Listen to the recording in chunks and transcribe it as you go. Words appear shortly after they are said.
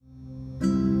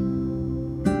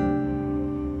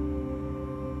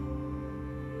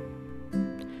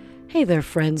Hey there,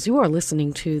 friends. You are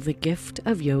listening to The Gift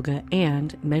of Yoga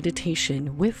and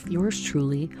Meditation with yours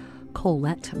truly,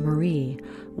 Colette Marie.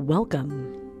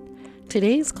 Welcome.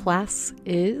 Today's class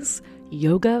is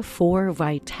Yoga for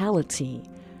Vitality.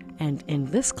 And in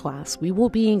this class, we will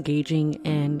be engaging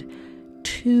in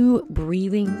 2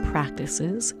 breathing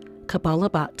practices,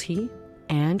 Kapalabhati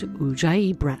and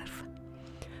Ujjayi breath.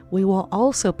 We will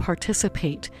also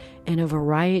participate in a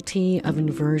variety of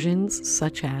inversions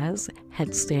such as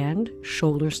headstand,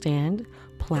 shoulder stand,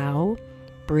 plow,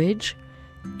 bridge,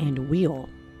 and wheel.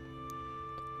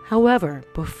 However,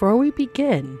 before we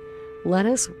begin, let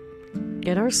us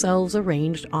get ourselves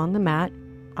arranged on the mat.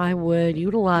 I would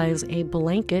utilize a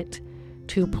blanket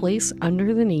to place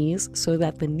under the knees so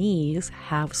that the knees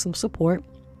have some support,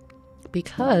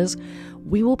 because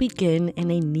we will begin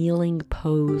in a kneeling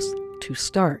pose to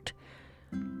start.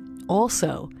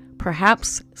 Also,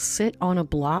 perhaps sit on a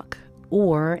block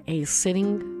or a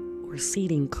sitting or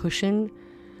seating cushion,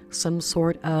 some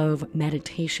sort of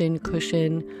meditation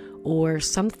cushion, or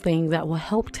something that will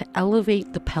help to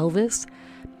elevate the pelvis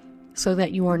so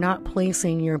that you are not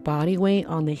placing your body weight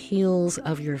on the heels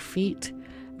of your feet,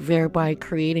 thereby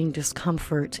creating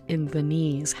discomfort in the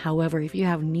knees. However, if you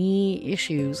have knee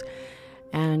issues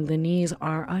and the knees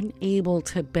are unable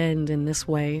to bend in this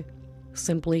way,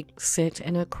 simply sit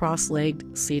in a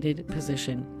cross-legged seated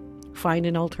position. Find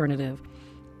an alternative.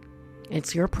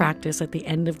 It's your practice at the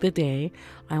end of the day.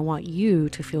 I want you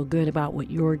to feel good about what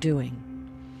you're doing.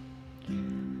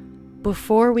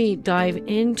 Before we dive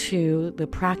into the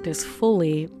practice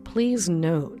fully, please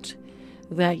note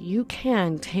that you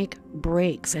can take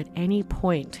breaks at any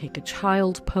point. Take a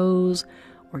child pose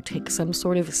or take some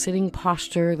sort of sitting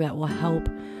posture that will help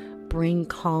bring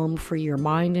calm for your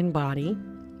mind and body.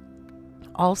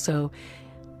 Also,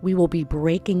 we will be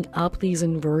breaking up these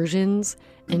inversions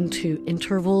into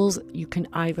intervals. You can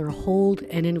either hold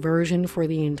an inversion for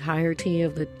the entirety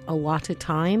of the allotted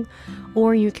time,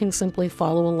 or you can simply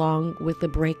follow along with the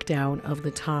breakdown of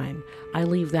the time. I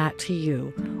leave that to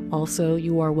you. Also,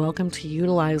 you are welcome to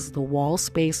utilize the wall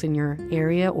space in your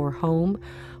area or home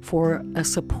for a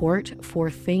support for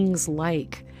things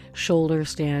like shoulder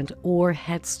stand or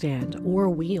headstand or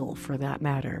wheel for that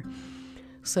matter.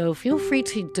 So feel free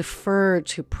to defer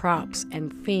to props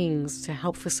and things to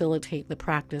help facilitate the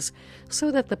practice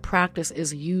so that the practice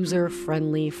is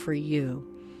user-friendly for you.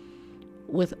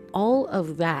 With all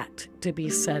of that to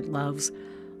be said, loves,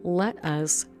 let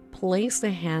us place the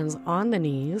hands on the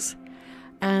knees,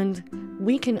 and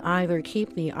we can either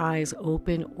keep the eyes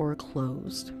open or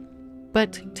closed.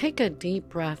 But take a deep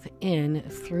breath in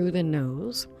through the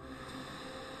nose.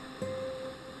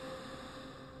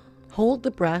 Hold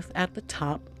the breath at the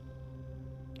top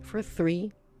for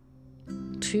 3,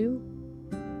 2,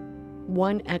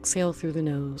 1. Exhale through the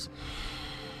nose.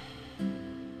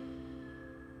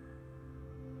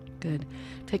 Good.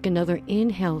 Take another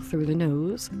inhale through the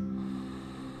nose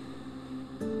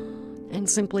and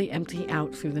simply empty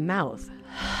out through the mouth.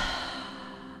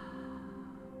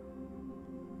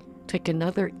 Take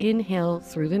another inhale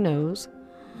through the nose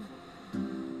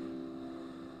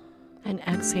and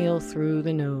exhale through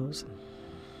the nose.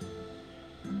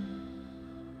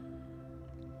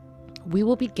 We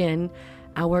will begin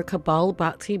our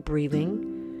Kapalabhati breathing.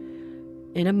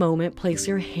 In a moment, place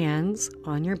your hands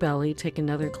on your belly. Take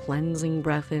another cleansing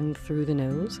breath in through the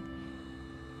nose.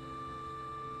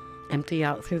 Empty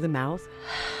out through the mouth.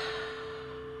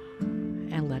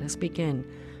 And let us begin.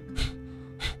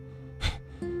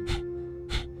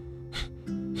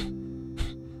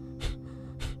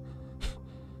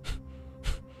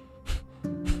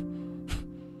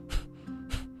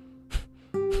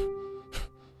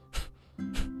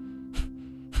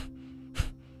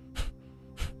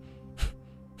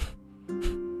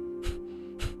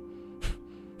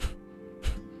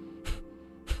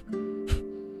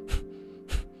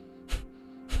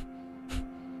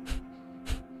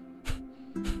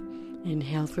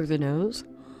 Inhale through the nose.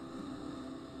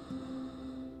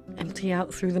 Empty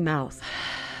out through the mouth.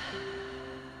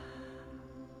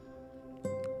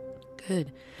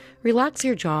 Good. Relax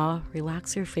your jaw,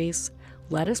 relax your face.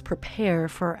 Let us prepare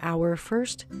for our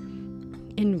first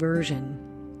inversion,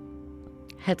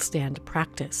 headstand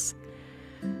practice.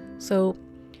 So,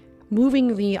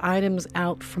 moving the items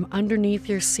out from underneath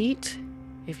your seat.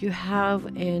 If you have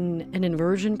an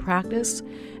inversion practice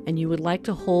and you would like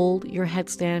to hold your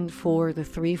headstand for the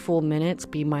 3 full minutes,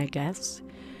 be my guest.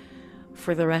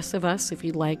 For the rest of us, if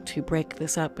you'd like to break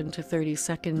this up into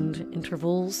 30-second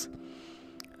intervals,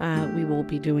 we will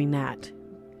be doing that.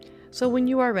 So when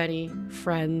you are ready,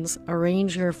 friends,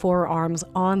 arrange your forearms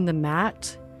on the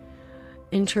mat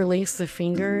Interlace the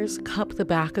fingers, cup the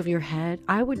back of your head.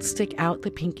 I would stick out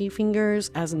the pinky fingers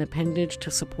as an appendage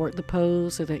to support the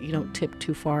pose so that you don't tip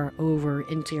too far over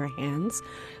into your hands,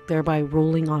 thereby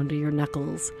rolling onto your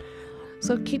knuckles.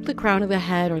 So keep the crown of the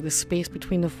head or the space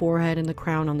between the forehead and the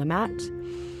crown on the mat.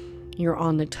 You're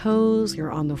on the toes,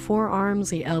 you're on the forearms,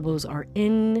 the elbows are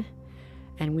in,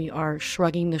 and we are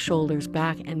shrugging the shoulders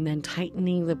back and then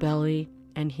tightening the belly.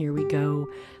 And here we go.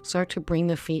 Start to bring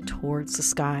the feet towards the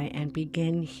sky and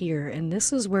begin here. And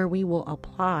this is where we will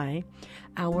apply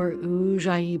our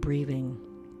Ujjayi breathing.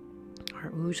 Our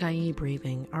Ujjayi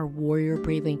breathing, our warrior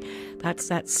breathing. That's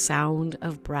that sound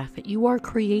of breath that you are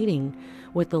creating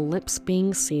with the lips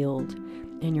being sealed.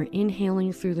 And you're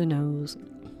inhaling through the nose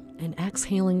and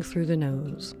exhaling through the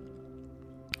nose.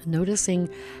 Noticing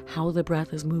how the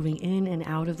breath is moving in and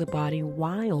out of the body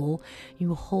while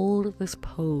you hold this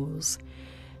pose.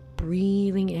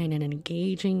 Breathing in and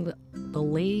engaging the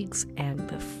legs and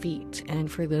the feet.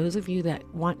 And for those of you that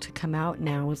want to come out,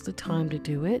 now is the time to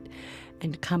do it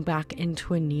and come back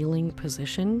into a kneeling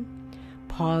position.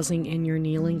 Pausing in your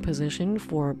kneeling position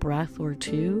for a breath or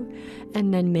two,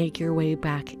 and then make your way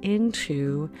back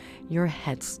into your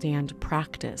headstand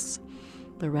practice.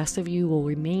 The rest of you will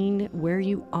remain where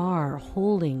you are,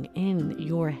 holding in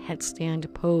your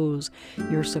headstand pose,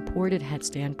 your supported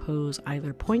headstand pose,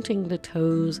 either pointing the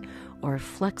toes or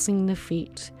flexing the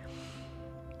feet,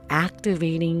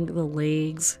 activating the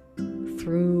legs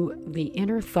through the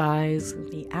inner thighs,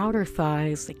 the outer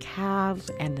thighs, the calves,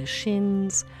 and the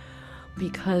shins,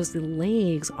 because the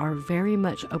legs are very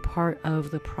much a part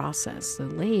of the process. The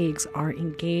legs are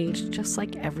engaged just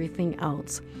like everything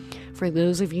else. For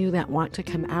those of you that want to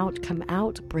come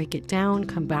out, break it down,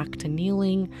 come back to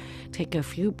kneeling, take a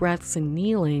few breaths in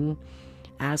kneeling.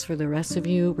 As for the rest of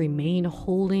you, remain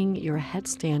holding your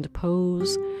headstand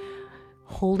pose,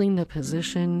 holding the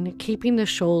position, keeping the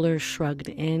shoulders shrugged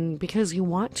in, because you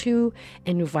want to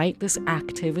invite this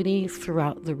activity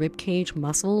throughout the ribcage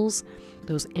muscles,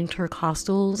 those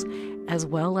intercostals, as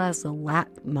well as the lat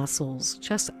muscles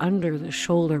just under the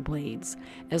shoulder blades,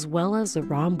 as well as the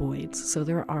rhomboids. So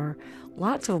there are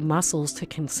lots of muscles to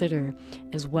consider,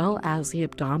 as well as the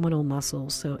abdominal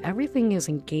muscles. So everything is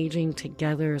engaging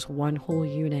together as one whole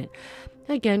unit.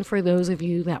 Again, for those of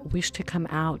you that wish to come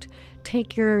out,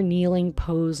 take your kneeling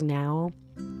pose now.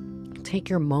 Take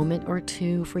your moment or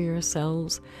two for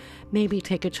yourselves. Maybe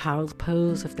take a child's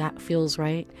pose if that feels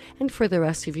right. And for the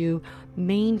rest of you,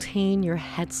 maintain your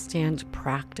headstand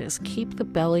practice. Keep the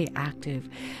belly active.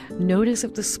 Notice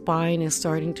if the spine is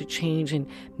starting to change, and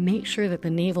make sure that the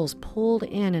navel's pulled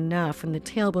in enough and the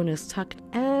tailbone is tucked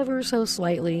ever so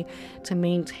slightly to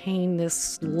maintain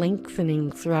this lengthening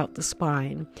throughout the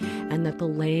spine, and that the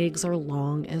legs are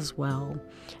long as well,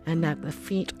 and that the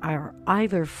feet are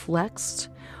either flexed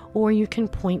or you can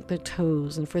point the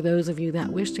toes. And for those of you that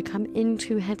wish to come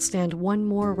into headstand one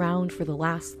more round for the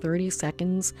last 30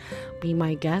 seconds, be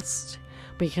my guest,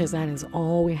 because that is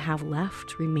all we have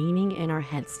left remaining in our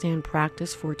headstand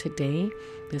practice for today.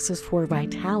 This is for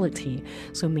vitality.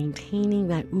 So maintaining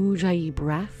that Ujjayi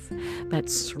breath, that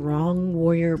strong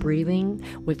warrior breathing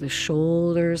with the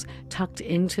shoulders tucked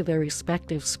into their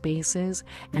respective spaces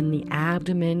and the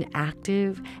abdomen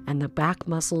active and the back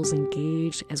muscles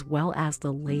engaged, as well as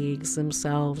the legs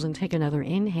themselves. And take another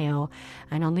inhale,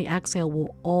 and on the exhale,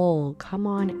 we'll all come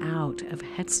on out of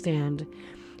headstand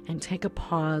and take a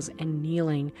pause, and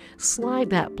kneeling,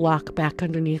 slide that block back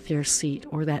underneath your seat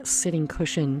or that sitting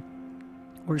cushion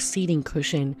or seating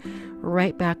cushion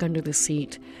right back under the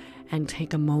seat, and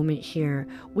take a moment here.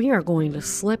 We are going to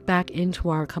slip back into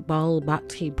our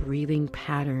Kapalabhati breathing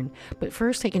pattern. But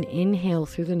first, take an inhale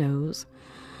through the nose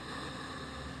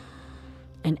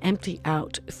and empty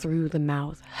out through the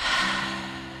mouth.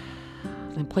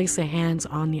 Then place the hands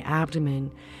on the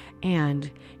abdomen, and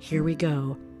here we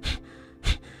go.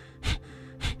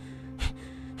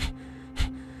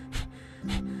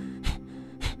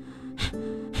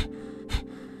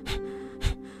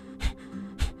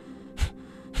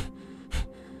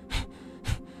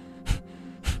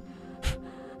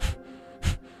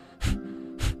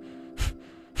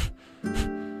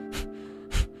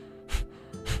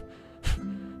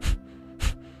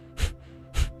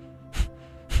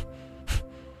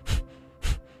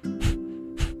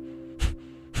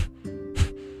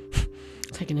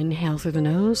 Take an inhale through the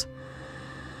nose,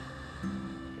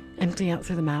 empty out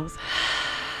through the mouth.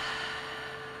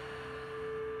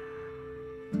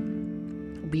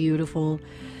 Beautiful.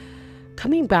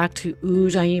 Coming back to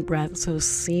Ujjayi breath, so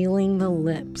sealing the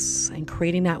lips and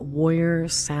creating that warrior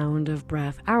sound of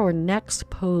breath. Our next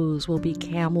pose will be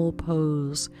camel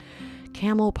pose.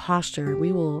 Camel posture.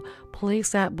 We will place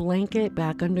that blanket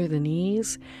back under the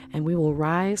knees and we will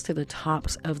rise to the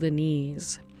tops of the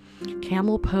knees.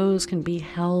 Camel pose can be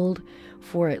held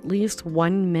for at least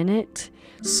 1 minute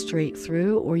straight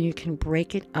through, or you can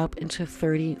break it up into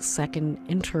 30-second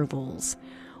intervals.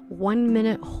 1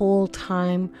 minute whole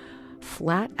time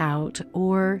flat out,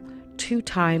 or 2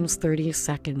 times 30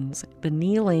 seconds. The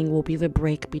kneeling will be the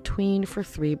break between for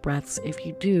 3 breaths if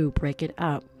you do break it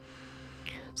up.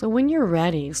 So when you're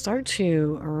ready, start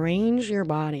to arrange your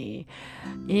body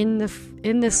in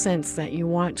the sense that you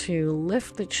want to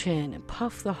lift the chin and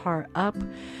puff the heart up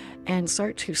and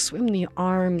start to swim the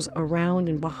arms around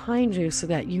and behind you so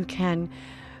that you can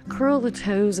curl the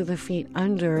toes of the feet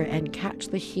under and catch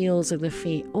the heels of the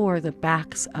feet or the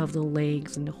backs of the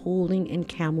legs, and holding in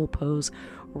camel pose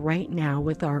right now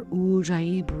with our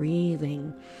ujjayi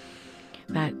breathing,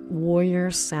 that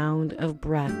warrior sound of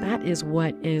breath. That is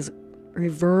what is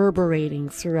reverberating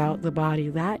throughout the body.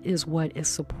 That is what is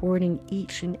supporting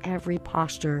each and every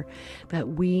posture that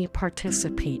we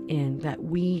participate in, that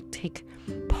we take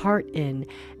part in.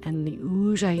 And the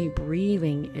ujjayi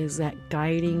breathing is that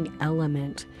guiding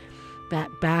element, that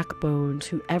backbone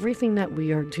to everything that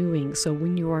we are doing. So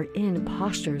when you are in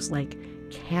postures like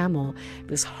camel,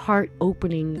 this heart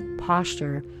opening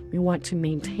posture, we want to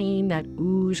maintain that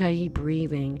ujjayi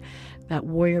breathing, that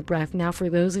warrior breath. Now, for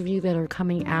those of you that are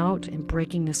coming out and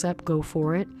breaking this up, go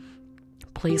for it.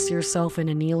 Place yourself in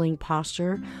a kneeling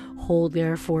posture, hold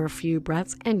there for a few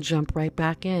breaths, and jump right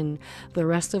back in. The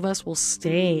rest of us will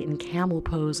stay in camel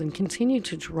pose and continue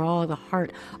to draw the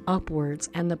heart upwards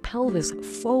and the pelvis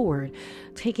forward,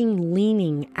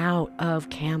 leaning out of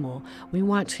camel. We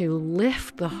want to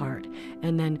lift the heart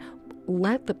and then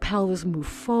let the pelvis move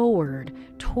forward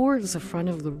towards the front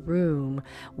of the room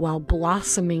while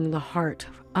blossoming the heart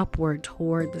upward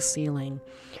toward the ceiling.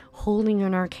 Holding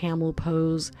in our camel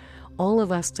pose, all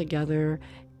of us together,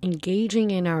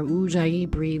 engaging in our ujjayi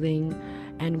breathing.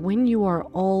 And when you are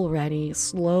all ready,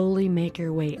 slowly make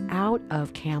your way out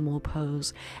of camel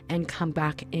pose and come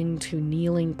back into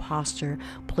kneeling posture,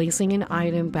 placing an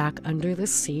item back under the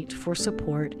seat for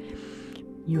support.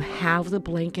 You have the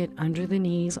blanket under the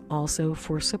knees also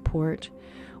for support,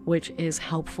 which is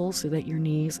helpful so that your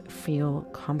knees feel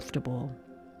comfortable.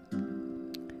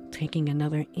 Taking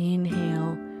another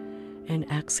inhale and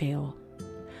exhale.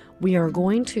 We are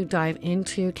going to dive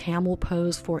into camel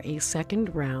pose for a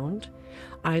second round,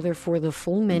 either for the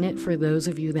full minute for those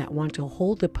of you that want to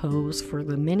hold the pose for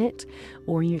the minute,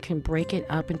 or you can break it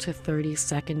up into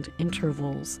 30-second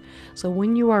intervals. So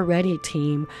when you are ready,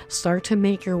 team, start to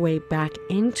make your way back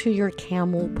into your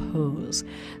camel pose.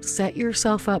 Set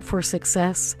yourself up for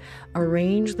success.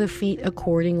 Arrange the feet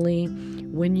accordingly.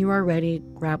 When you are ready,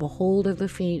 grab a hold of the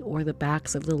feet or the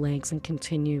backs of the legs and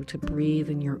continue to breathe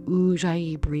in your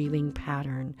ujjayi breathing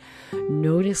pattern.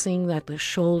 Noticing that the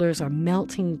shoulders are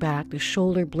melting back, the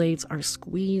shoulder blades are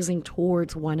squeezing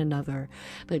towards one another.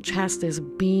 The chest is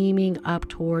beaming up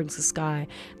towards the sky.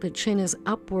 The chin is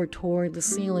upward toward the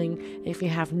ceiling. If you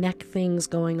have neck things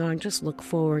going on, just look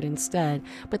forward instead.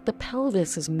 But the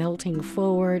pelvis is melting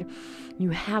forward. You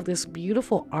have this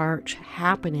beautiful arch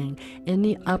happening in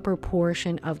the upper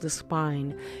portion of the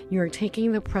spine. You are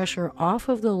taking the pressure off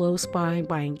of the low spine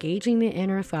by engaging the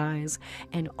inner thighs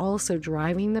and also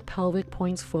driving the pelvic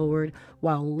points forward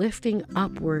while lifting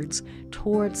upwards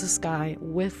towards the sky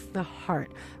with the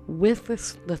heart, with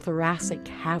the thoracic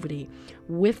cavity,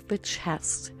 with the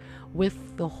chest,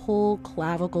 with the whole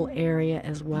clavicle area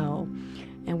as well.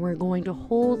 And we're going to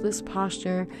hold this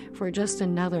posture for just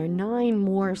another 9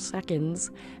 more seconds.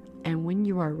 And when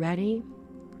you are ready,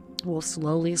 we'll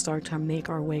slowly start to make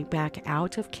our way back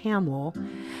out of camel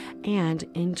and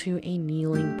into a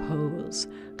kneeling pose.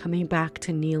 Coming back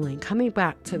to kneeling, coming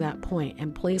back to that point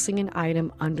and placing an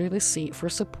item under the seat for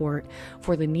support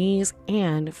for the knees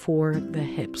and for the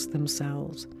hips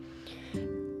themselves.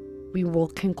 We will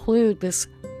conclude this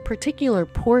particular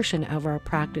portion of our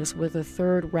practice with a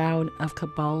third round of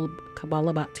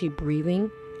Kapalabhati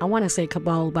breathing. I want to say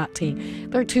Kapalabhati.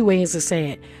 There are 2 ways to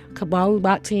say it.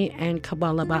 Kapalabhati and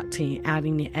Kapalabhati,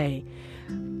 adding the A.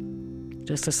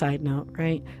 Just a side note,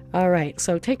 right? All right,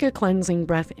 so take a cleansing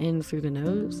breath in through the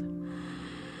nose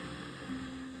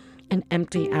and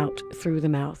empty out through the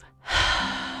mouth.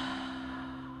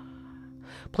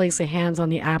 Place the hands on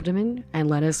the abdomen and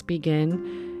let us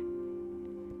begin.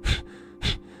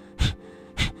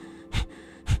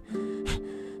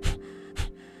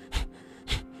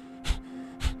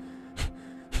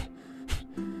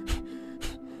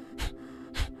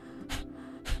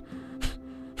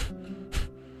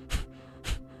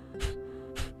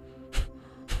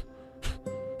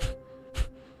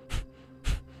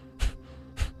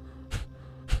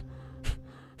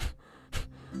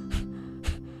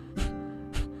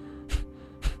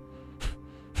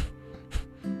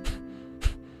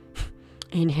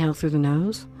 Inhale through the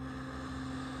nose.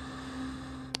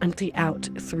 Empty out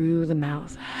through the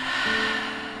mouth.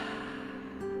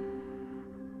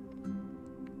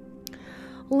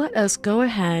 Let us go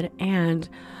ahead and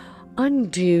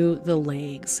undo the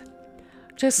legs.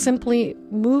 Just simply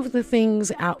move the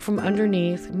things out from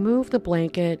underneath, move the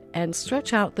blanket, and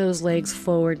stretch out those legs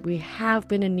forward. We have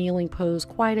been in kneeling pose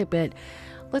quite a bit.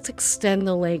 Let's extend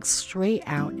the legs straight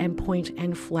out and point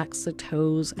and flex the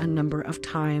toes a number of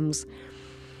times.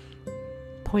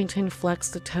 Point and flex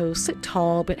the toes. Sit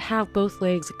tall, but have both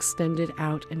legs extended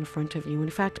out in front of you. In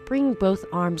fact, bring both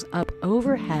arms up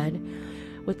overhead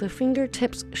with the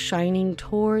fingertips shining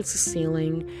towards the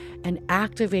ceiling and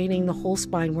activating the whole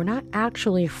spine. We're not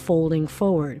actually folding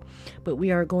forward, but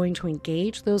we are going to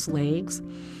engage those legs.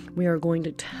 We are going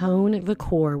to tone the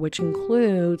core, which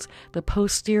includes the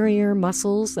posterior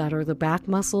muscles that are the back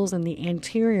muscles and the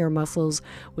anterior muscles,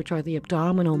 which are the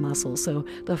abdominal muscles. So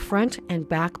the front and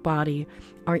back body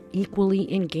are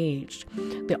equally engaged.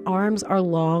 The arms are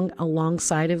long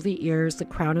alongside of the ears. The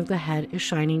crown of the head is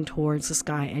shining towards the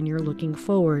sky and you're looking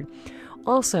forward.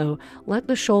 Also, let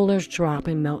the shoulders drop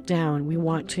and melt down. We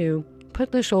want to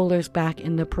put the shoulders back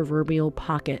in the proverbial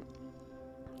pocket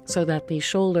so that the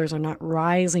shoulders are not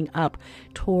rising up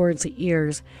towards the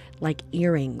ears like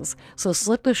earrings. So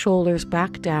slip the shoulders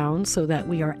back down so that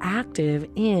we are active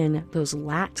in those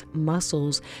lat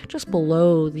muscles just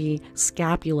below the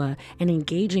scapula and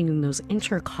engaging in those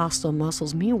intercostal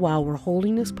muscles. Meanwhile, we're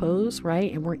holding this pose,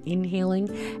 right? And we're inhaling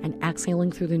and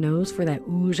exhaling through the nose for that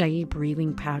ujjayi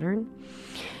breathing pattern.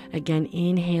 Again,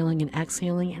 inhaling and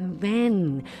exhaling, and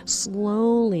then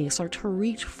slowly start to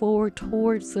reach forward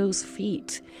towards those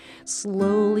feet.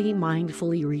 Slowly,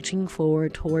 mindfully reaching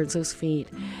forward towards those feet.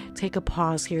 Take a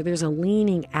pause here. There's a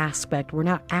leaning aspect. We're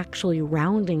not actually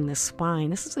rounding the spine.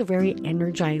 This is a very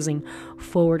energizing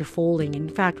forward folding. In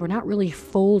fact, we're not really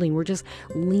folding. We're just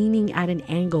leaning at an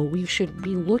angle. We should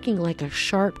be looking like a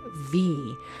sharp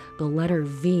V, the letter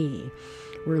V.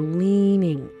 We're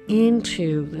leaning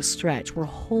into the stretch. We're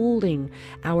holding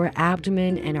our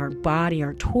abdomen and our body,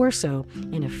 our torso,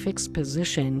 in a fixed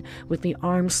position with the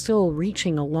arms still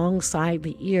reaching alongside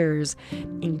the ears,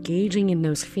 engaging in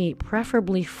those feet,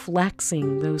 preferably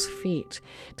flexing those feet.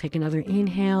 Take another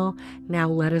inhale. Now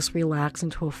let us relax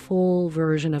into a full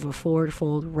version of a forward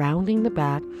fold, rounding the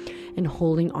back and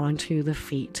holding onto the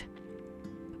feet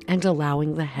and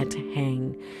allowing the head to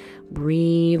hang.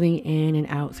 Breathing in and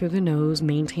out through the nose,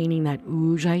 maintaining that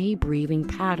ujjayi breathing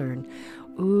pattern.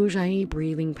 Ujjayi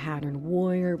breathing pattern,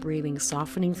 warrior breathing,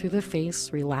 softening through the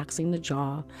face, relaxing the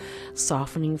jaw,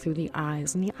 softening through the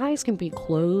eyes. And the eyes can be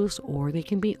closed or they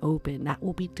can be open. That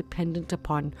will be dependent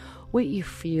upon what you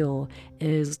feel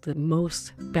is the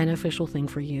most beneficial thing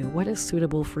for you, what is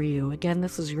suitable for you. Again,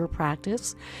 this is your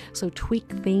practice, so tweak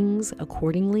things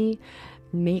accordingly.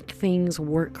 Make things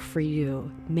work for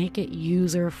you. Make it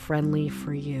user-friendly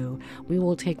for you. We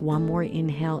will take one more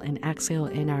inhale and exhale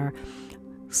in our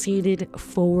seated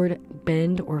forward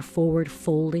bend or forward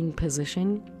folding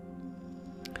position.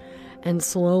 And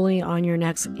slowly on your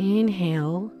next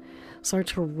inhale, start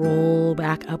to roll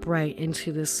back upright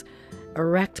into this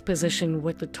erect position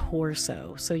with the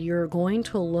torso. So you're going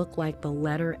to look like the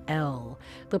letter L.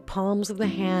 The palms of the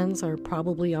hands are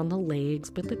probably on the legs,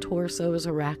 but the torso is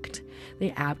erect.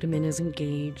 The abdomen is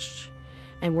engaged.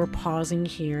 And we're pausing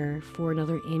here for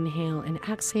another inhale and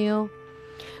exhale.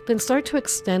 Then start to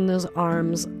extend those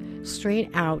arms straight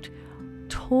out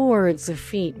towards the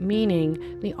feet,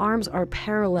 meaning the arms are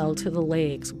parallel to the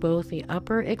legs. Both the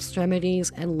upper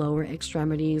extremities and lower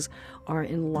extremities are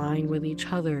in line with each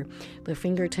other. The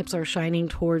fingertips are shining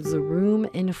towards the room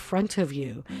in front of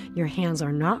you. Your hands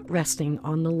are not resting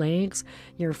on the legs.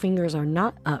 Your fingers are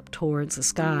not up towards the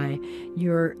sky.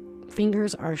 Your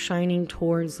fingers are shining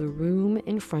towards the room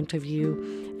in front of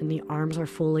you, and the arms are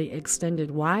fully extended.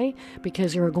 Why?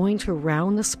 Because you're going to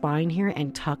round the spine here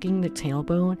and tucking the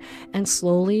tailbone and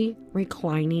slowly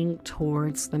reclining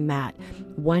towards the mat,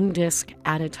 one disc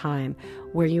at a time,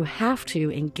 where you have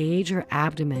to engage your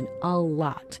abdomen a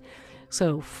lot.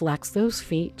 So flex those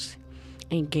feet,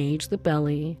 engage the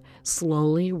belly,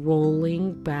 slowly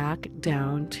rolling back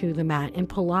down to the mat. In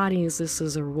Pilates, this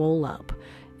is a roll up.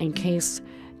 In case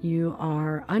you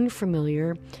are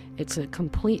unfamiliar, it's a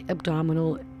complete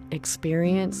abdominal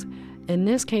experience. In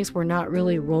this case, we're not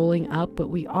really rolling up, but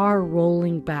we are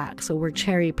rolling back. So we're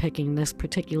cherry picking this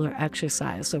particular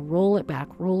exercise. So roll it back,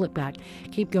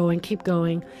 keep going, keep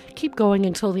going, keep going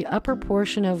until the upper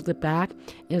portion of the back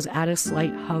is at a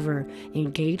slight hover.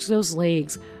 Engage those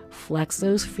legs, flex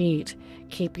those feet,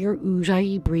 keep your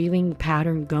ujjayi breathing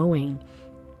pattern going.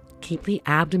 Keep the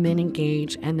abdomen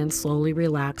engaged and then slowly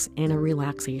relax in a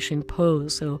relaxation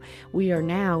pose. So we are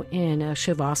now in a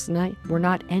Shavasana. We're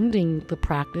not ending the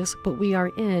practice, but we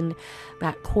are in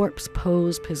that corpse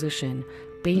pose position,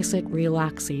 basic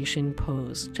relaxation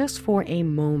pose, just for a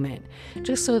moment,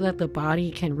 just so that the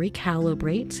body can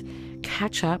recalibrate,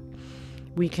 catch up.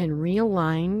 We can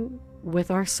realign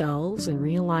with ourselves and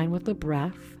realign with the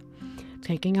breath.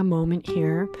 Taking a moment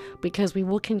here because we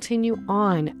will continue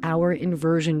on our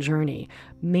inversion journey,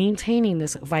 maintaining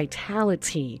this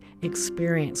vitality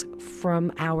experience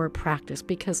from our practice,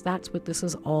 because that's what this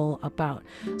is all about.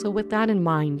 So with that in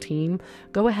mind, team,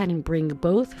 go ahead and bring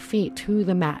both feet to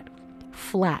the mat,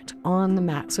 flat on the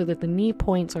mat, so that the knee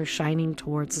points are shining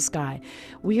towards the sky.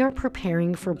 We are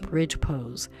preparing for bridge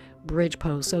pose.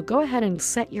 So go ahead and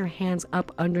set your hands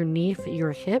up underneath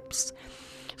your hips.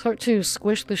 Start to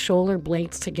squish the shoulder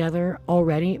blades together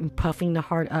already and puffing the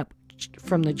heart up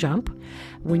from the jump.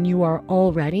 When you are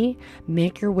all ready,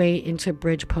 make your way into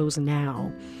bridge pose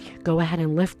now. Go ahead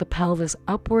and lift the pelvis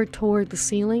upward toward the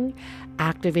ceiling.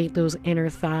 Activate those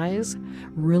inner thighs.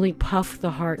 Really puff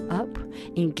the heart up,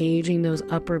 engaging those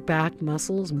upper back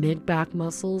muscles, mid back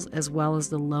muscles, as well as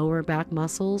the lower back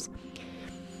muscles.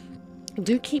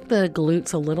 Do keep the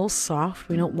glutes a little soft.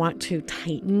 We don't want to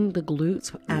tighten the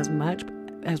glutes as much,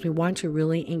 as we want to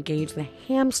really engage the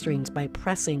hamstrings by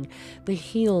pressing the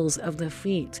heels of the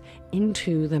feet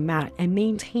into the mat and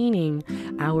maintaining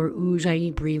our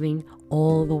Ujjayi breathing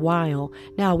all the while.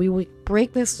 Now, we will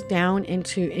break this down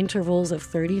into intervals of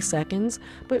 30 seconds,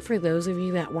 but for those of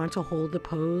you that want to hold the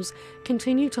pose,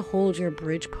 continue to hold your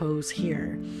bridge pose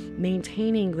here,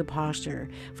 maintaining the posture.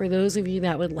 For those of you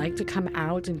that would like to come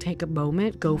out and take a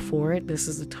moment, go for it. This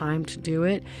is the time to do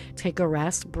it. Take a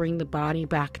rest, bring the body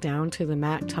back down to the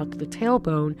mat, tuck the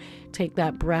tailbone, take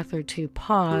that breath or two,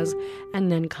 pause, and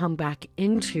then come back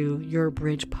into your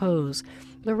bridge pose.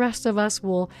 The rest of us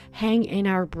will hang in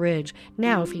our bridge.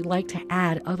 Now, if you'd like to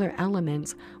add other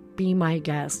elements, be my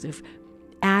guest. If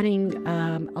adding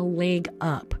a leg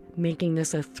up, making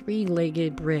this a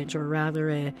three-legged bridge, or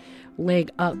rather a leg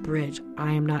up bridge.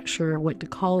 I am not sure what to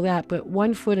call that, but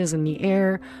one foot is in the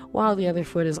air while the other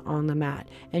foot is on the mat.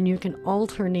 And you can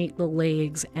alternate the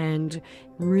legs and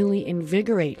really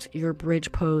invigorate your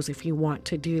bridge pose if you want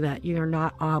to do that. You're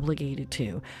not obligated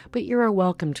to, but you are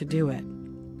welcome to do it.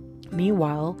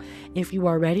 Meanwhile, if you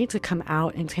are ready to come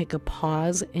out and take a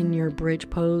pause in your bridge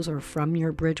pose or from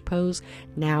your bridge pose,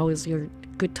 now is your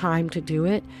good time to do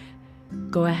it.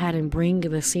 Go ahead and bring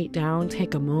the seat down,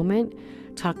 take a moment,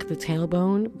 tuck the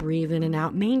tailbone, breathe in and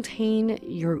out. Maintain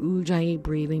your Ujjayi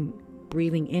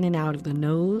breathing in and out of the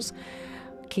nose,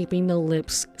 keeping the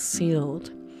lips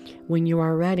sealed. When you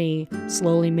are ready,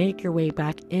 slowly make your way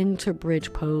back into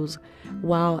bridge pose.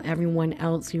 While everyone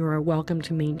else, you are welcome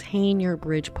to maintain your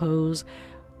bridge pose,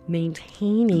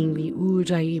 maintaining the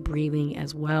Ujjayi breathing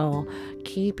as well,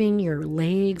 keeping your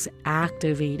legs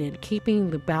activated, keeping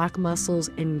the back muscles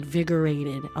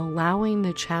invigorated, allowing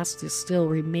the chest to still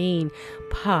remain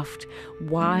puffed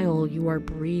while you are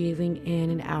breathing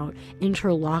in and out,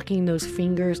 interlocking those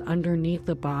fingers underneath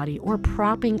the body or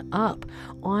propping up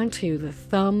onto the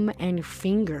thumb and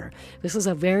finger. This is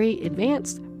a very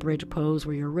advanced bridge pose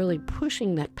where you're really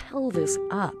pushing that pelvis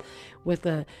up with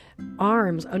the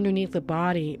arms underneath the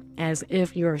body as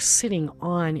if you're sitting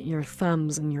on your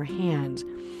thumbs and your hands.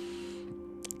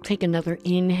 Take another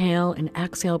inhale and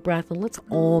exhale breath, and let's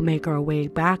all make our way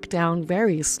back down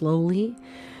very slowly,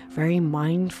 very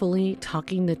mindfully,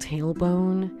 tucking the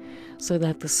tailbone so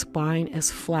that the spine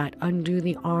is flat. Undo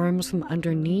the arms from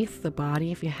underneath the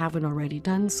body if you haven't already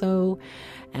done so,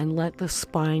 and let the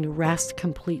spine rest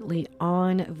completely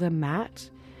on the mat.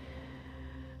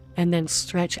 And then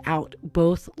stretch out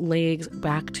both legs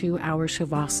back to our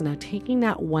Shavasana, taking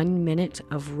that 1 minute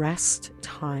of rest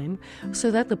time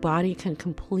so that the body can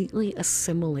completely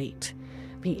assimilate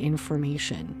the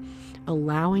information,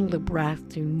 allowing the breath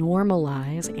to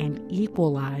normalize and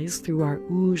equalize through our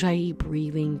Ujjayi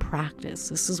breathing practice.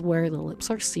 This is where the lips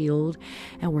are sealed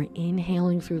and we're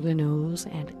inhaling through the nose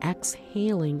and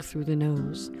exhaling through the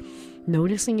nose.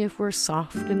 Noticing if we're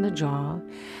soft in the jaw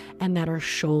and that our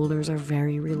shoulders are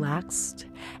very relaxed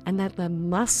and that the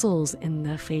muscles in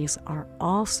the face are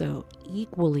also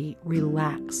equally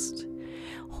relaxed.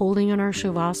 Holding on our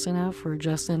Shavasana for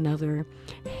just another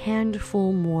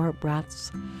handful more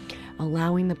breaths,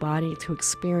 allowing the body to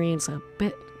experience a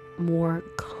bit more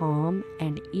calm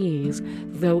and ease,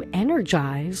 though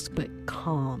energized but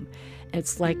calm.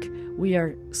 It's like we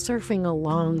are surfing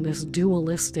along this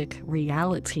dualistic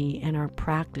reality in our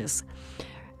practice,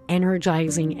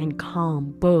 energizing and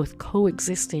calm, both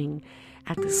coexisting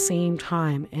at the same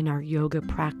time in our yoga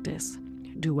practice,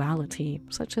 duality,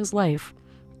 such as life.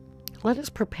 Let us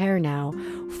prepare now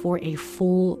for a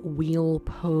full wheel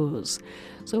pose.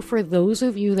 So for those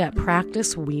of you that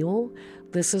practice wheel,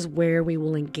 this is where we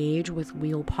will engage with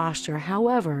wheel posture.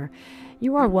 However,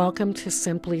 you are welcome to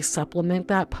simply supplement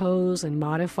that pose and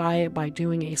modify it by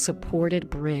doing a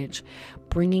supported bridge,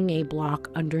 bringing a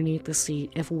block underneath the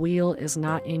seat if wheel is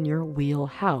not in your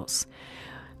wheelhouse.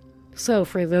 So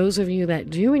for those of you that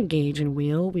do engage in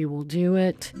wheel, we will do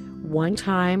it one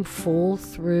time full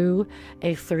through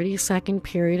a 30-second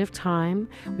period of time.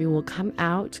 We will come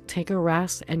out, take a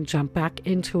rest, and jump back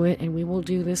into it, and we will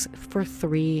do this for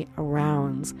 3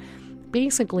 rounds.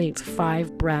 Basically, it's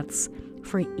 5 breaths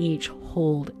for each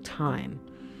hold time.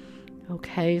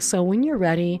 Okay, so when you're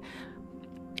ready,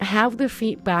 have the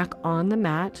feet back on the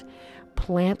mat,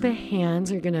 plant the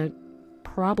hands. You're going to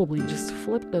probably just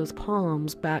flip those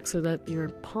palms back so that your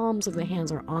palms of the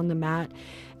hands are on the mat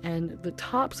and the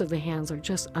tops of the hands are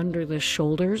just under the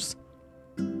shoulders,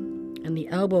 and the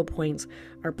elbow points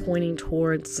are pointing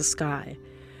towards the sky.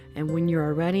 And when you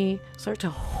are ready, start to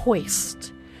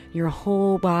hoist your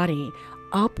whole body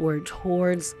upward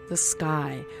towards the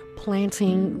sky,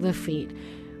 planting the feet,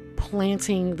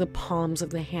 planting the palms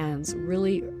of the hands,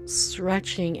 really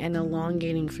stretching and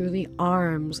elongating through the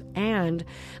arms, and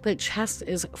the chest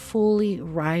is fully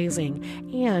rising,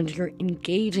 and you're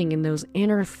engaging in those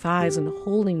inner thighs and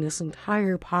holding this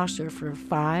entire posture for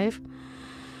 5,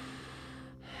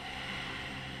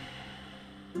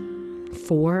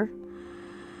 4,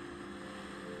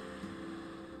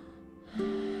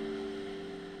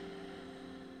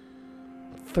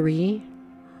 3,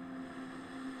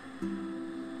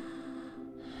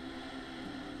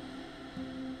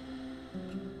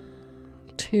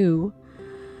 2,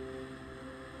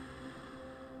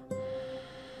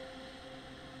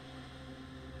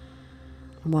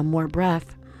 1 more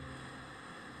breath.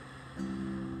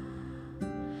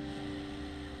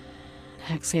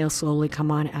 Exhale, slowly come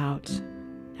on out.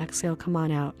 Exhale, come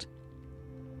on out.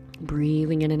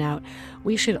 Breathing in and out.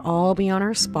 We should all be on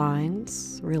our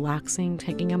spines, relaxing,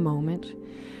 taking a moment.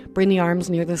 Bring the arms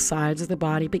near the sides of the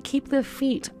body, but keep the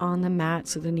feet on the mat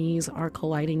so the knees are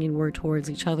colliding inward towards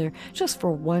each other, just for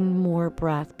 1 more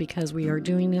breath, because we are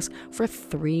doing this for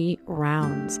 3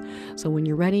 rounds. So when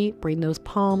you're ready, bring those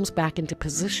palms back into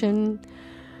position,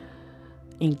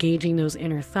 engaging those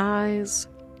inner thighs,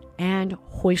 and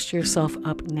hoist yourself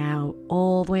up now,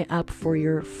 all the way up for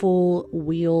your full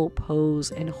wheel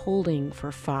pose, and holding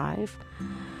for 5,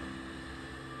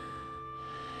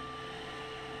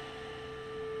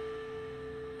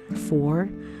 4,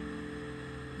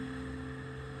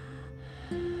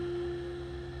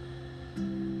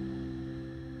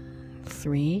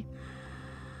 3,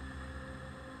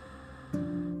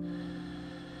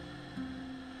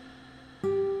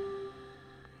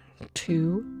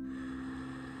 2,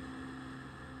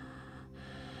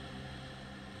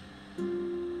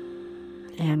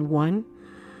 and 1.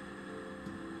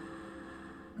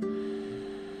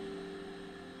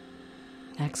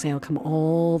 Exhale, come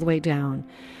all the way down.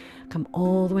 Come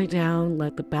all the way down.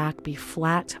 Let the back be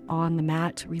flat on the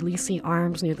mat. Release the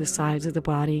arms near the sides of the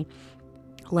body.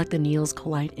 Let the knees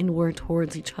collide inward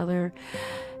towards each other.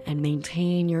 And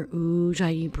maintain your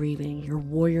Ujjayi breathing, your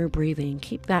warrior breathing.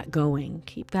 Keep that going.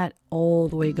 Keep that all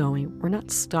the way going. We're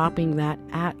not stopping that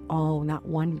at all, not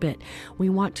one bit. We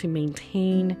want to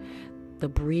maintain the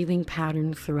breathing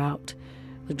pattern throughout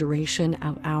the duration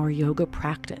of our yoga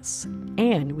practice.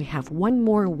 And we have 1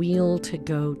 more wheel to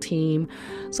go, team.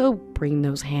 So bring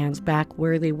those hands back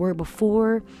where they were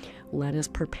before. Let us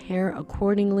prepare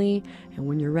accordingly. And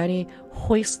when you're ready,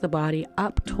 hoist the body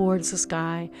up towards the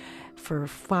sky for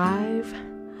 5,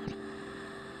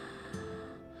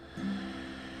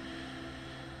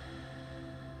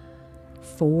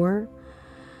 4,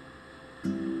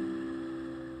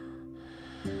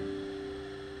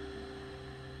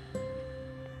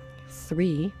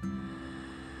 3,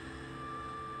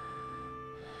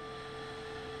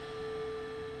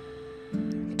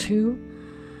 2,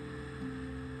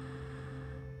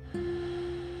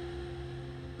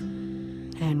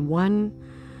 and 1.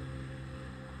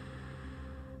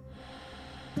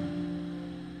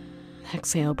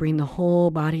 Exhale, bring the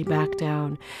whole body back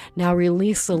down. Now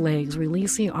release the legs,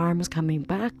 release the arms, coming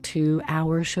back to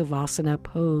our Shavasana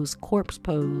pose, corpse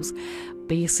pose,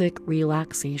 basic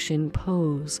relaxation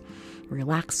pose.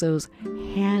 Relax those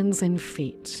hands and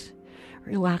feet.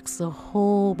 Relax the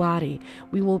whole body.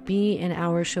 We will be in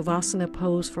our Shavasana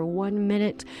pose for 1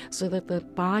 minute so that the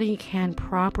body can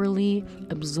properly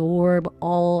absorb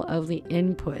all of the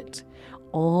input,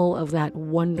 all of that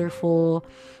wonderful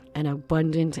and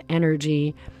abundant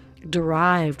energy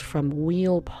derived from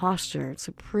wheel posture. It's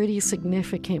a pretty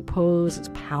significant pose. It's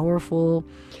powerful.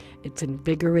 It's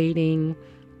invigorating.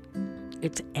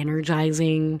 It's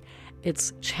energizing.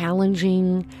 It's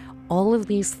challenging. All of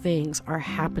these things are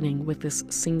happening with this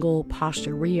single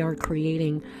posture. We are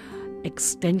creating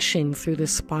extension through the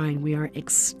spine. We are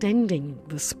extending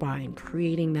the spine,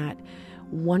 creating that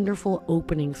wonderful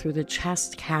opening through the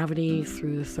chest cavity,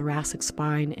 through the thoracic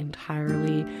spine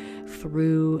entirely,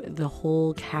 through the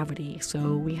whole cavity.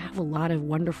 So we have a lot of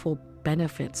wonderful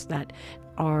benefits that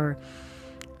are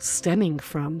stemming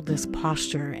from this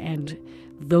posture, and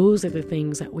those are the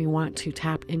things that we want to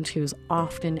tap into as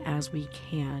often as we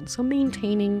can. So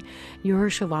maintaining your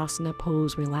Shavasana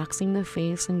pose, relaxing the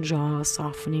face and jaw,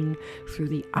 softening through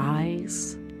the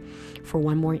eyes. For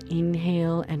one more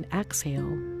inhale and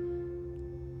exhale.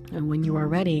 And when you are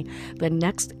ready, the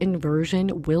next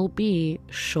inversion will be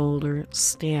shoulder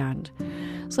stand.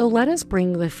 So let us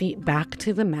bring the feet back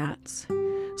to the mats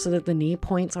so that the knee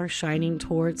points are shining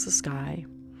towards the sky.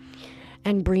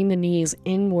 And bring the knees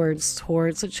inwards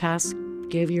towards the chest.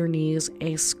 Give your knees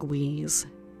a squeeze.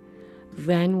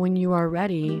 Then when you are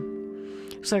ready,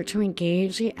 start to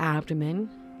engage the abdomen.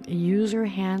 Use your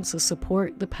hands to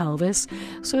support the pelvis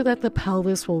so that the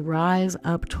pelvis will rise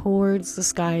up towards the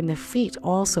sky and the feet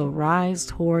also rise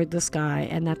toward the sky,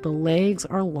 and that the legs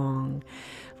are long.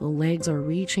 The legs are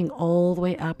reaching all the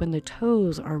way up and the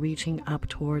toes are reaching up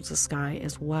towards the sky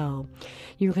as well.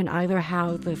 You can either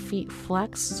have the feet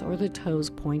flexed or the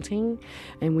toes pointing,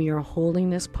 and we are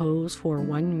holding this pose for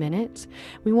 1 minute.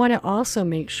 We want to also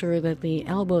make sure that the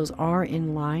elbows are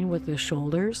in line with the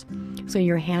shoulders. So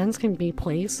your hands can be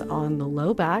placed on the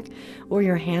low back or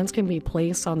your hands can be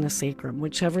placed on the sacrum,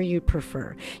 whichever you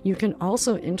prefer. You can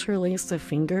also interlace the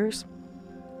fingers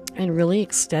and really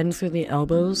extend through the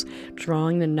elbows,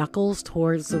 drawing the knuckles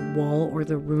towards the wall or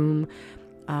the room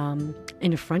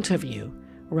in front of you,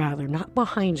 rather, not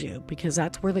behind you, because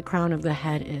that's where the crown of the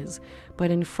head is,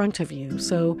 but in front of you.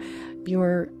 So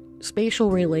your spatial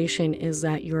relation is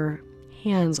that your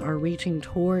hands are reaching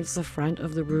towards the front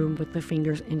of the room with the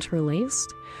fingers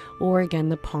interlaced, or again,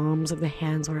 the palms of the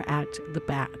hands are at the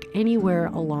back, anywhere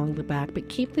along the back, but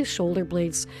keep the shoulder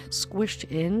blades squished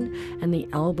in and the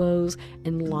elbows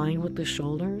in line with the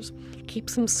shoulders. Keep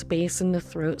some space in the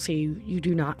throat so you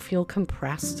do not feel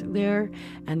compressed there,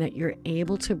 and that you're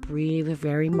able to breathe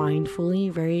very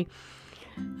mindfully, very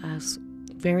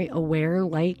aware,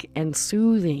 like, and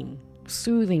soothing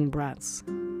breaths.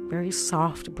 Very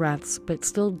soft breaths, but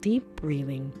still deep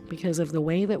breathing. Because of the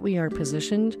way that we are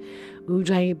positioned,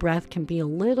 Ujjayi breath can be a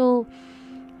little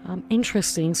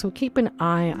interesting, so keep an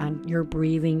eye on your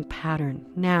breathing pattern.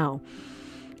 Now,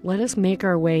 let us make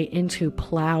our way into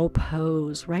plow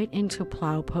pose, right into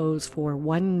plow pose for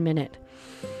 1 minute.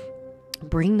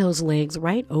 Bring those legs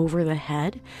right over the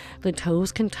head. The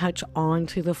toes can touch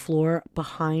onto the floor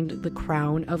behind the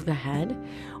crown of the head,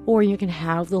 or you can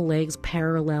have the legs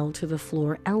parallel to the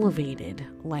floor, elevated,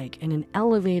 like in an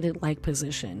elevated like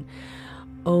position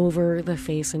over the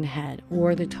face and head,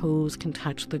 or the toes can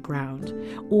touch the ground,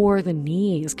 or the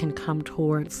knees can come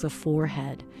towards the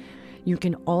forehead. You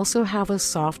can also have a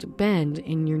soft bend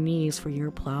in your knees for your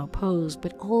plow pose,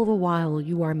 but all the while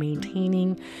you are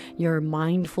maintaining your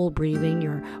mindful breathing,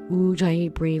 your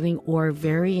Ujjayi breathing, or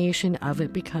variation of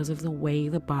it because of the way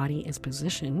the body is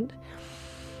positioned.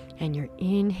 And you're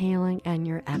inhaling and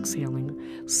you're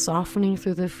exhaling, softening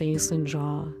through the face and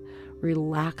jaw,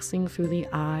 relaxing through the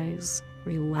eyes,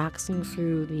 relaxing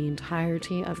through the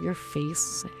entirety of your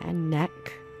face and neck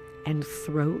and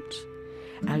throat,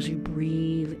 as you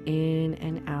breathe in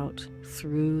and out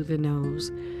through the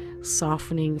nose,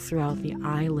 softening throughout the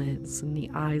eyelids and the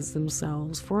eyes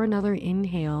themselves for another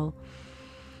inhale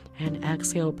and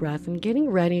exhale breath, and getting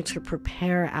ready to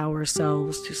prepare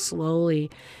ourselves to slowly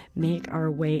make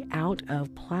our way out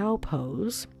of plow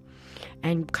pose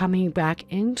and coming back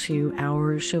into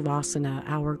our Shavasana,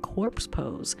 our corpse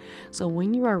pose. So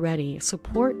when you are ready,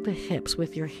 support the hips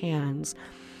with your hands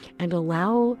and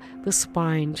allow the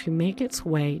spine to make its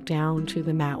way down to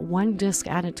the mat, one disc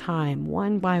at a time,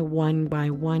 one by one by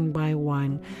one by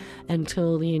one,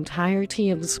 until the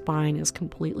entirety of the spine is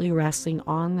completely resting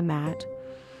on the mat.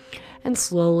 And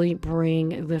slowly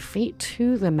bring the feet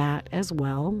to the mat as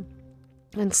well,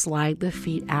 and slide the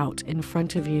feet out in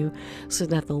front of you so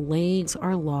that the legs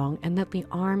are long and that the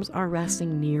arms are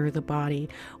resting near the body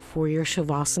for your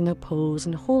Shavasana pose,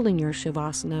 and holding your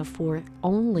Shavasana for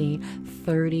only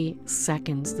 30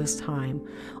 seconds this time.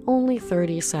 Only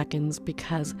 30 seconds,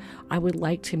 because I would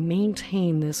like to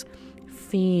maintain this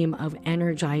theme of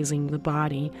energizing the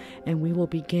body, and we will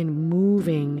begin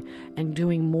moving and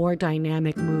doing more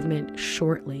dynamic movement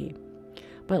shortly.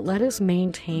 But let us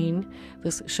maintain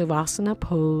this Shavasana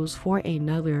pose for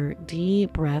another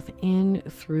deep breath in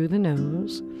through the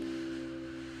nose,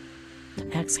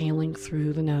 exhaling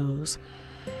through the nose.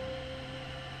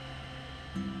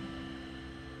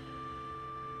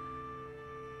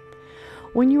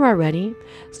 When you are ready,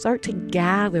 start to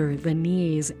gather the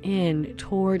knees in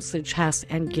towards the chest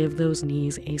and give those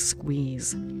knees a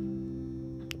squeeze.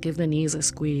 Give the knees a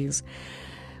squeeze.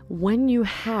 When you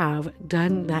have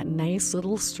done that nice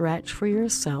little stretch for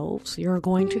yourselves, you're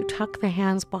going to tuck the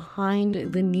hands behind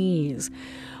the knees.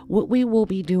 What we will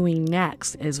be doing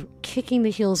next is kicking the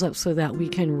heels up so that we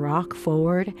can rock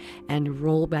forward and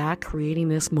roll back, creating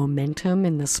this momentum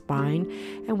in the spine.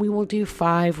 And we will do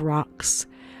 5 rocks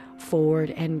forward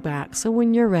and back. So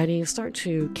when you're ready, start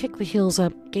to kick the heels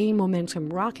up, gain momentum,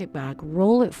 rock it back,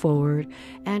 roll it forward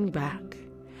and back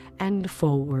and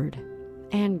forward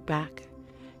and back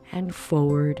and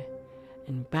forward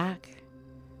and back,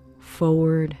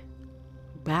 forward,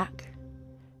 back,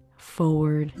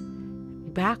 forward,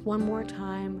 back one more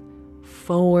time,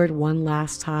 forward one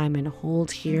last time, and hold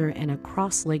here in a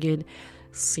cross-legged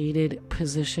seated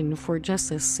position for just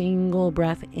a single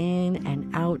breath in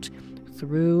and out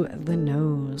through the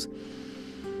nose.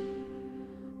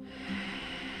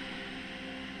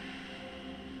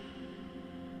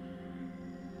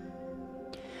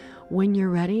 When you're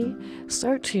ready,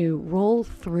 start to roll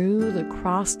through the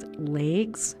crossed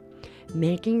legs,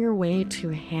 making your way to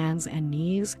hands and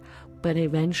knees, but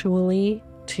eventually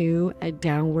to a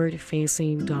downward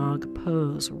facing dog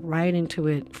pose. Right into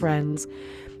it, friends.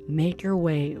 Make your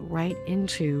way right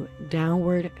into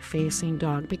downward facing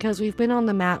dog, because we've been on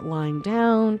the mat lying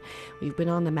down, we've been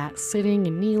on the mat sitting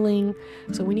and kneeling,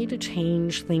 so we need to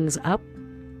change things up,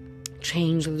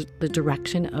 change the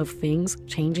direction of things,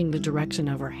 changing the direction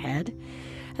of our head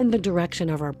and the direction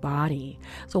of our body.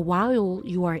 So while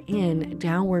you are in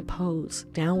downward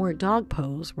dog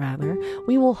pose,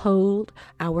 we will hold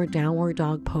our downward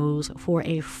dog pose for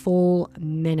a full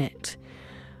minute.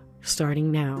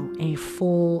 Starting now, a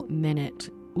full minute.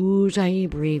 Ujjayi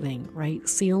breathing, right?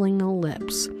 Sealing the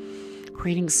lips,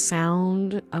 creating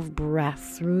sound of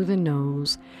breath through the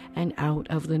nose and out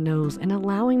of the nose, and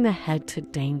allowing the head to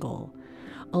dangle,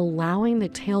 allowing the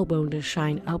tailbone to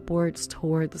shine upwards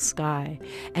toward the sky.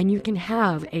 And you can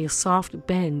have a soft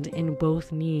bend in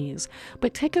both knees,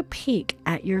 but take a peek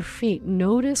at your feet.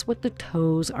 Notice what the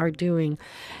toes are doing,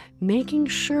 making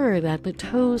sure that the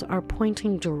toes are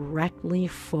pointing directly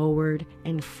forward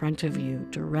in front of you,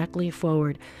 directly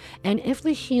forward. And if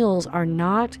the heels are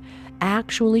not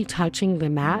actually touching the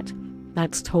mat,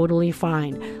 that's totally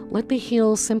fine. Let the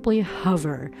heels simply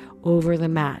hover over the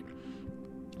mat.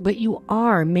 But you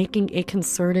are making a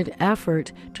concerted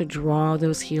effort to draw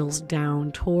those heels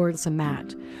down towards the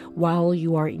mat while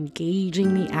you are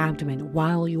engaging the abdomen,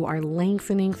 while you are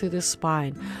lengthening through the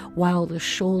spine, while the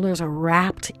shoulders are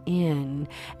wrapped in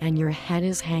and your head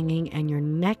is hanging and your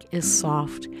neck is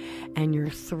soft and your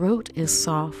throat is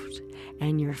soft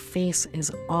and your face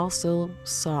is also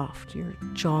soft. Your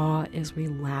jaw is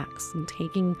relaxed. And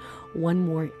taking one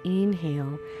more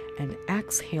inhale and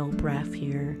exhale breath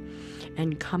here,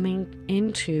 and coming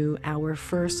into our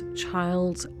first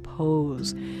child's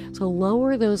pose. So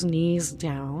lower those knees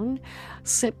down,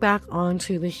 sit back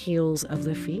onto the heels of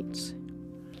the feet,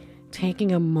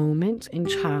 taking a moment in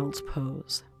child's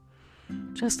pose.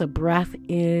 Just a breath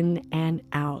in and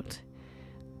out.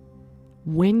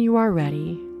 When you are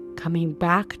ready, coming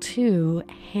back to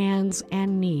hands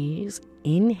and knees,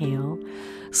 inhale,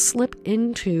 slip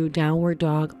into downward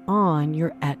dog on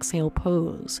your exhale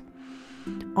pose.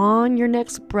 On your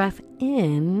next breath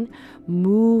in,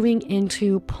 moving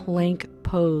into plank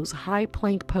pose, high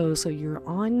plank pose. So you're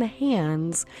on the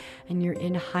hands and you're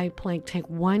in high plank. Take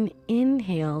one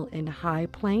inhale in high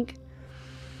plank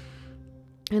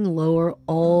and lower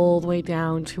all the way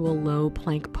down to a low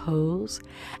plank pose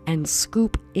and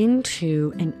scoop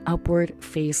into an upward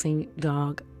facing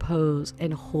dog pose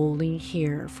and holding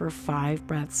here for 5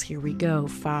 breaths. Here we go.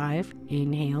 5,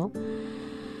 inhale,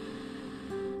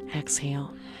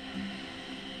 exhale.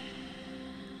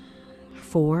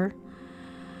 4,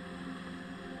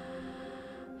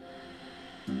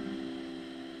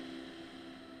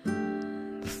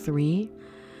 3,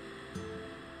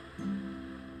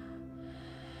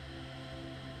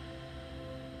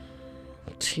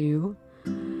 2,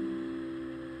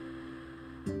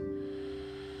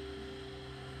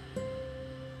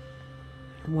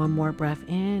 1 more breath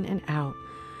in and out.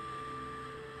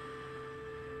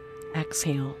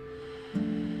 Exhale.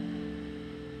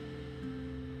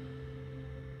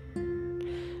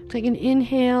 Take an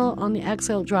inhale. On the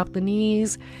exhale, drop the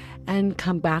knees and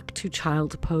come back to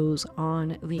child's pose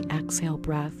on the exhale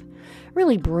breath.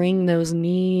 Really bring those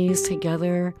knees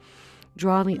together.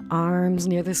 Draw the arms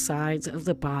near the sides of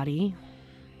the body.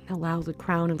 Allow the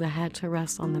crown of the head to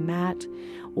rest on the mat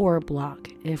or a block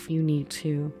if you need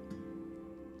to.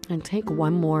 And take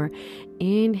one more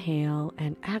inhale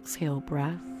and exhale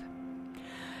breath.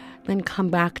 Then come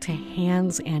back to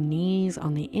hands and knees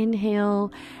on the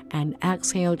inhale and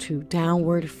exhale to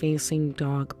downward facing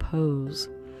dog pose.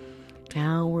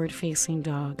 Downward facing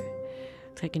dog.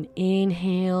 Take an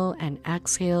inhale and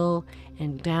exhale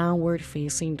and downward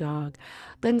facing dog.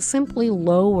 Then simply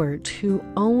lower to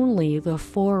only the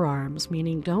forearms,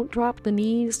 meaning don't drop the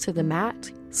knees to the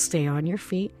mat. Stay on your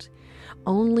feet.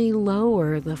 Only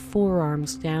lower the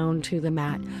forearms down to the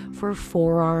mat for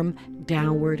forearm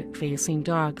downward facing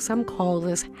dog. Some call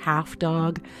this half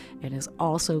dog. It is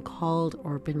also called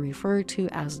or been referred to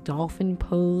as dolphin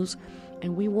pose.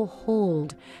 And we will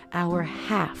hold our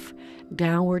half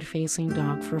downward facing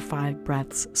dog for 5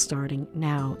 breaths starting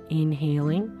now.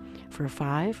 Inhaling for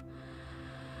 5.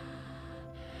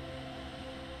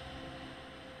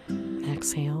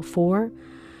 Exhale 4.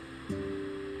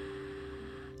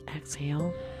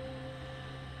 Exhale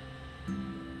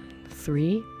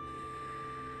 3.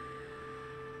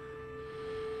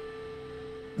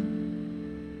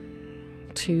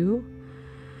 2.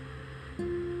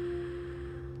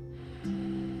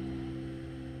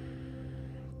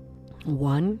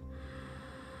 1.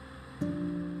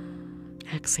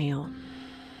 Exhale.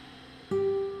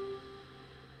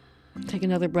 Take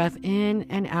another breath in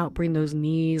and out. Bring those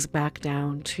knees back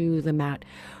down to the mat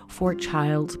for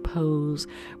child's pose.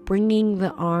 Bringing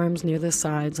the arms near the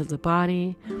sides of the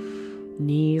body.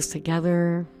 Knees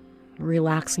together.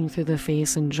 Relaxing through the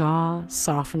face and jaw.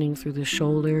 Softening through the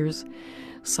shoulders.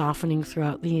 Softening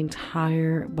throughout the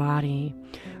entire body.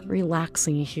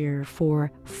 Relaxing here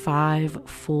for 5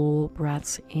 full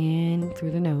breaths in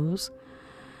through the nose.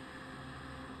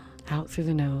 Out through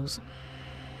the nose.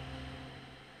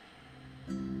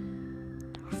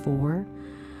 4.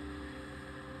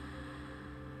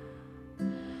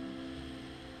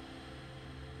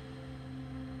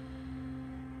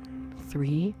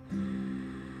 3.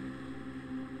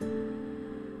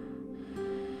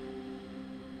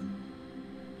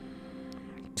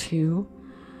 2.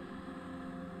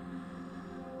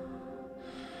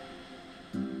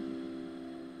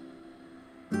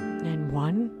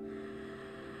 1.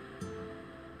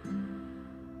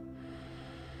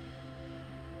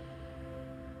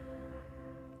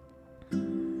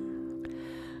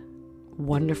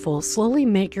 Wonderful. Slowly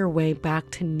make your way back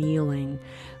to kneeling.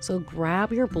 So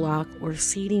grab your block or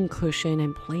seating cushion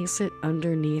and place it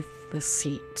underneath the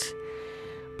seat.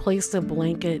 Place the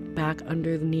blanket back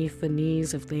underneath the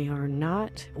knees if they are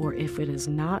not, or if it is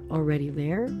not already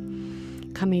there.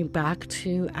 Coming back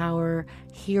to our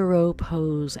hero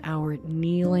pose, our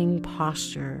kneeling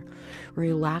posture,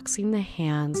 relaxing the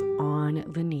hands on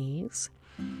the knees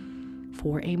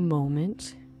for a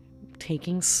moment,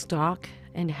 taking stock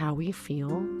in how we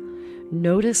feel,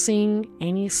 noticing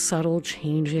any subtle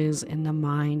changes in the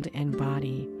mind and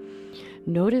body,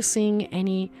 noticing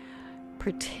any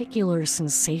particular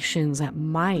sensations that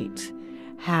might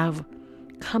have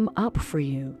come up for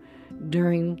you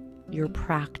during your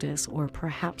practice or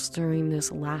perhaps during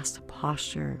this last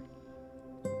posture.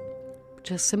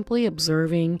 Just simply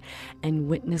observing and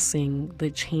witnessing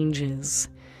the changes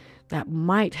that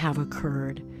might have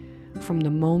occurred from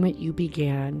the moment you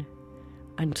began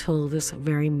until this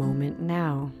very moment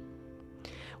now.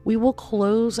 We will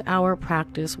close our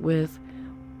practice with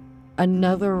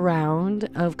another round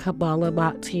of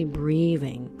Kapalabhati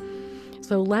breathing.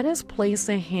 So let us place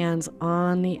the hands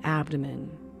on the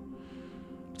abdomen.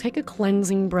 Take a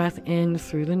cleansing breath in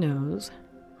through the nose.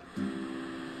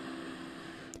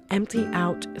 Empty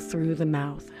out through the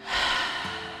mouth.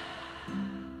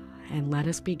 And let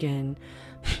us begin.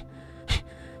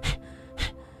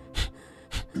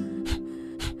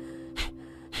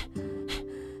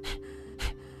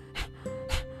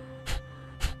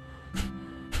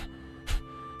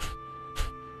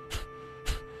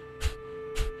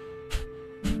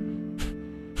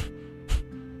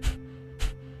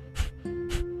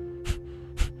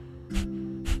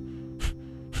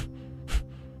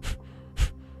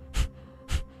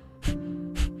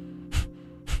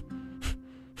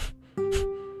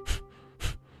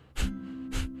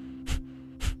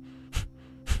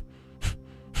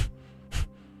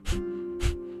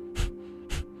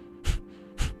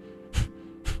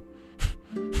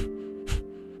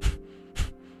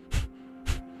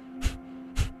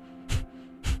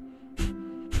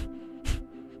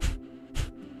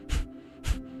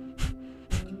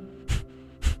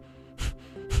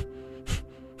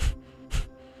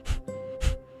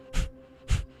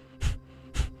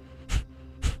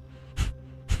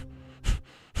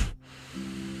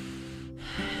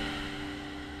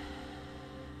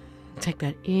 Take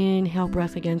that inhale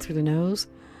breath again through the nose.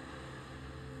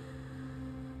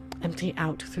 Empty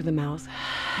out through the mouth.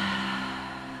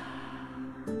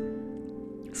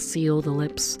 Seal the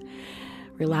lips.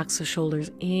 Relax the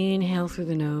shoulders. Inhale through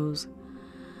the nose.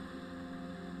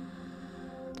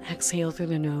 Exhale through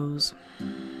the nose.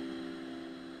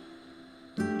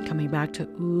 Coming back to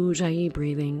Ujjayi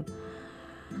breathing.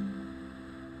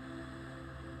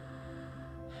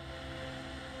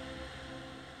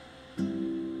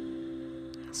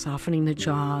 Softening the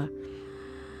jaw.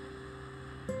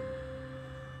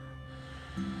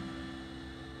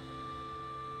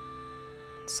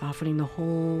 Softening the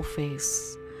whole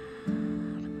face.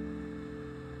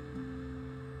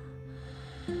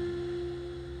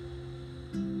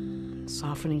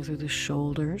 Softening through the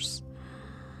shoulders.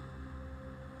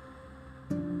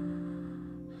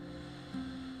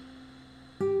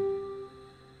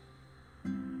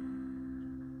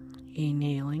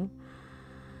 Inhaling.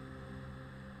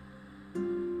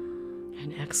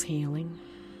 And exhaling.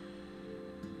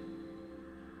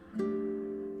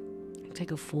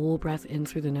 Take a full breath in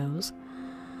through the nose.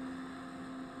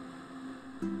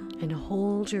 And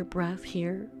hold your breath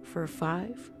here for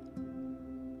 5,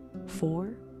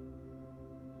 4,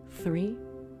 3,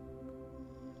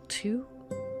 2,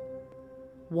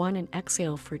 1. And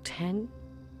exhale for 10,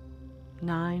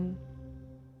 9,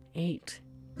 8,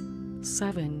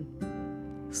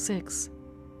 7, 6,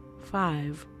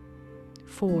 5,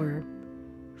 4,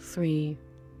 3,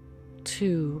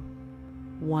 2,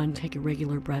 1. Take a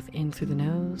regular breath in through the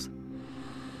nose.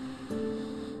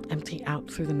 Empty out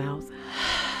through the mouth.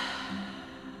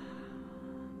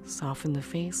 Soften the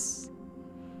face.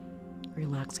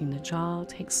 Relaxing the jaw.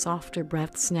 Take softer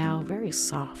breaths now. Very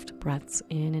soft breaths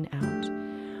in and out.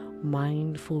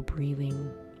 Mindful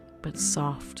breathing, but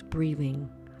soft breathing.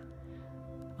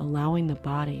 Allowing the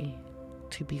body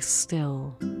to be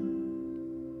still,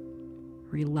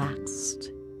 relaxed,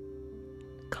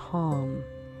 calm,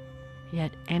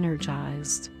 yet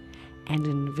energized and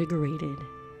invigorated.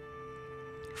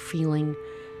 Feeling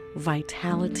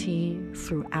vitality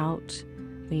throughout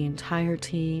the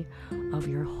entirety of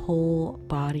your whole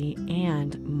body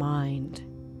and mind.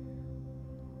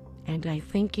 And I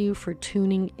thank you for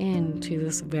tuning in to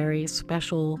this very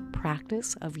special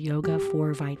practice of yoga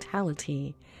for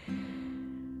vitality,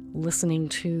 listening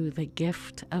to the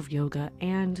gift of yoga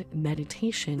and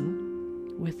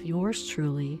meditation with yours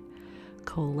truly,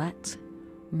 Colette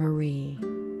Marie.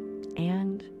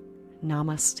 And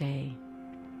namaste.